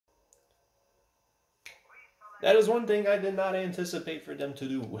That is one thing I did not anticipate for them to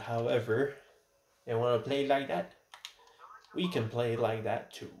do. However, they want to play like that. We can play like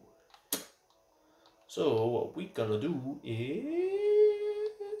that too. So what we gonna do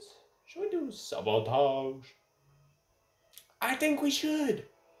is... Should we do sabotage? I think we should.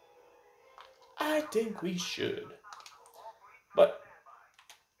 I think we should. But,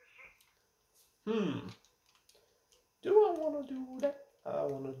 do I want to do that? I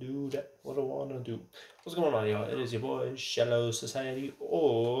want to do that. What do I want to do? What's going on, y'all? It is your boy, Shallow Society,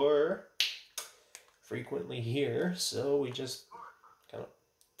 or frequently here. So we just kind of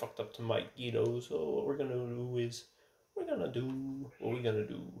fucked up to Mike Guido. So what we're gonna do is what we gonna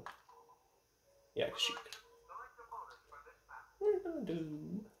do? Yeah, Kashyyyk. We're gonna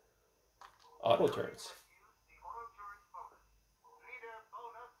do auto turns.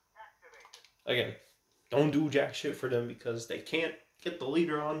 Again, don't do jack shit for them because they can't get the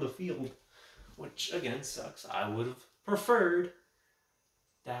leader on the field, which again sucks. I would have preferred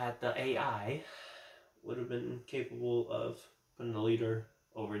that the AI would have been capable of putting the leader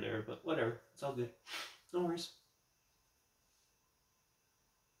over there, but whatever, it's all good. No worries.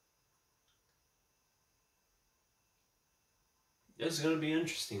 This is going to be an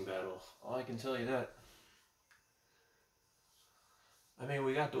interesting battle. All I can tell you that. I mean,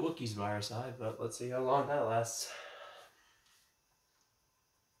 we got the Wookiees by our side, but let's see how long that lasts.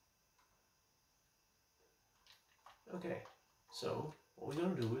 Okay, so what we're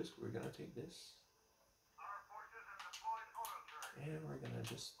going to do is we're going to take this. And we're going to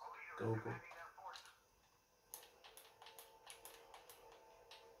just go.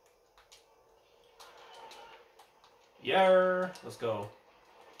 Yeah, let's go.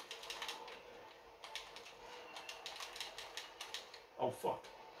 Oh, fuck.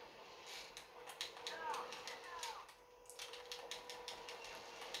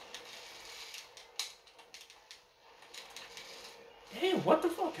 Damn, what the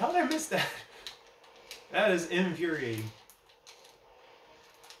fuck? How did I miss that? That is infuriating.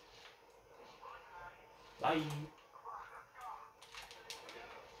 Bye.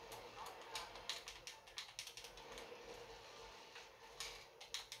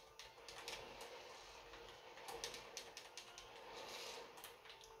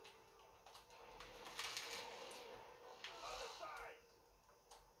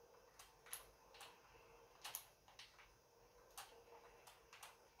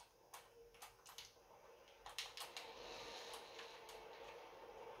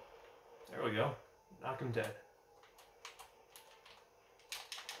 There we go. Knock him dead.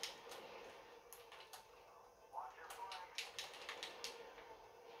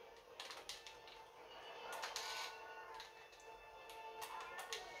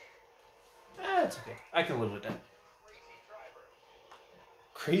 That's okay. I can live with that.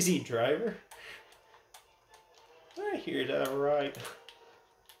 Crazy driver? I hear that right.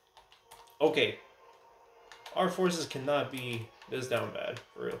 Okay. Our forces cannot be this down bad,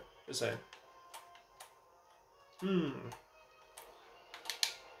 for real. Just saying.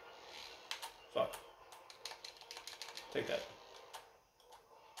 Fuck. Take that.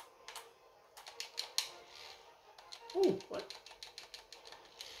 Ooh, what?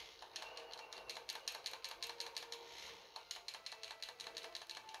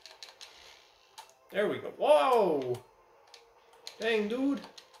 There we go. Whoa! Dang, dude.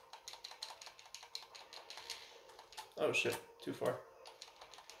 Oh shit, too far.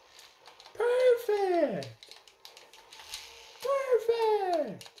 Perfect!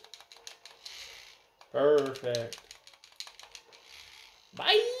 Perfect! Perfect.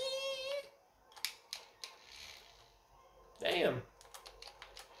 Bye! Damn.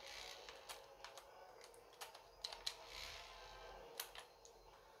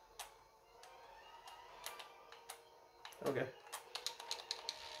 Okay.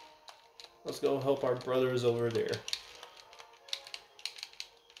 Let's go help our brothers over there.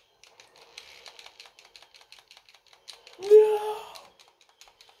 No!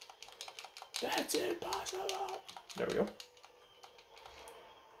 That's impossible! There we go.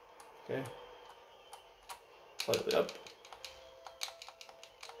 Okay. Slightly up.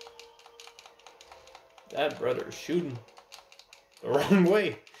 That brother is shooting the wrong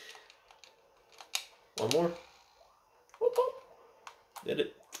way. One more. Whoop, whoop. Did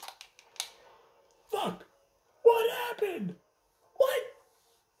it. Fuck! What happened? What?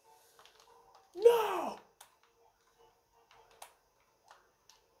 No!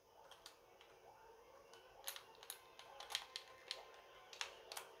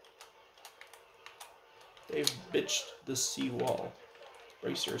 They've bitched the seawall.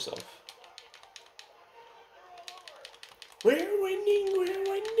 Brace yourself. We're winning! We're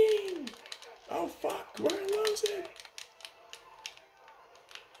winning! Oh fuck, we're losing!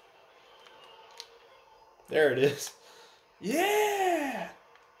 There it is. Yeah!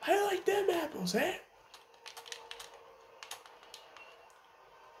 I like them apples, eh?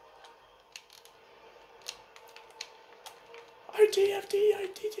 ITFT.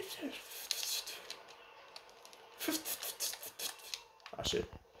 Ah,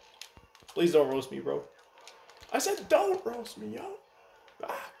 shit. Please don't roast me, bro. I said don't roast me, yo.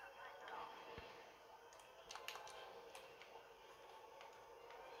 Ah.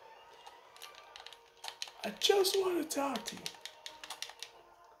 I just want to talk to you.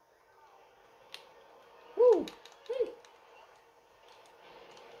 Woo. Hey.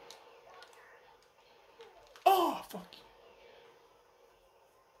 Oh, fuck you.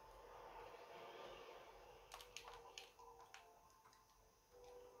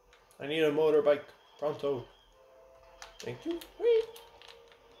 I need a motorbike. Pronto. Thank you. Wait.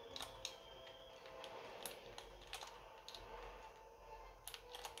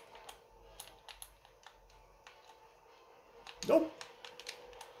 Nope.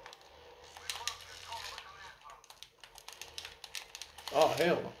 Oh,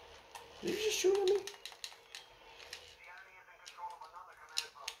 hell no. Did you just shoot at me?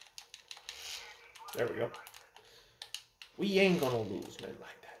 There we go. We ain't gonna lose men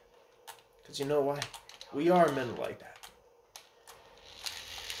like that. Because you know why? We are men like that.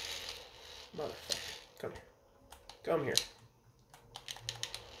 Motherfucker. Come here. Come here.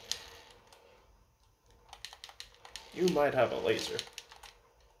 You might have a laser.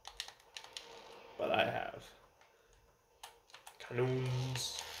 But I have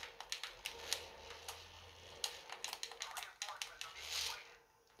cannons.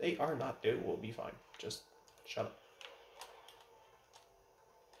 They are not. They will be fine. Just shut up.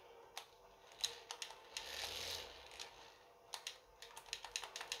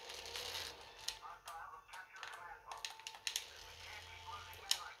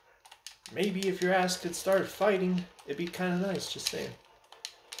 Maybe if your ass could start fighting, it'd be kind of nice, just saying.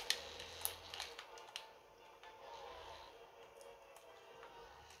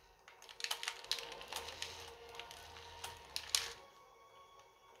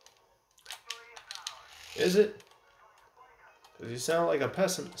 Is it? Because you sound like a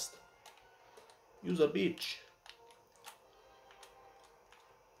pessimist. Use a bitch.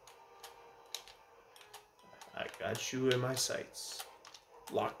 I got you in my sights.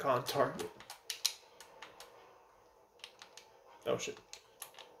 Lock on target. Oh shit.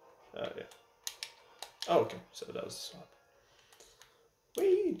 Oh yeah. Oh, okay. So that was the swap.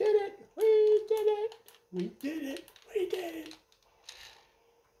 We did it! We did it! We did it! We did it!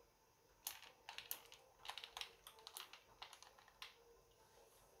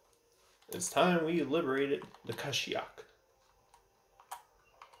 It's time we liberated the Kashyyyk.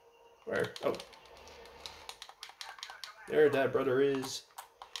 Where? Oh. There that brother is.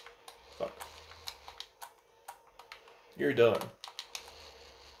 Fuck. You're done.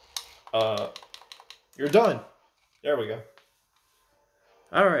 You're done. There we go.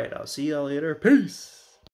 Alright, I'll see y'all later. Peace!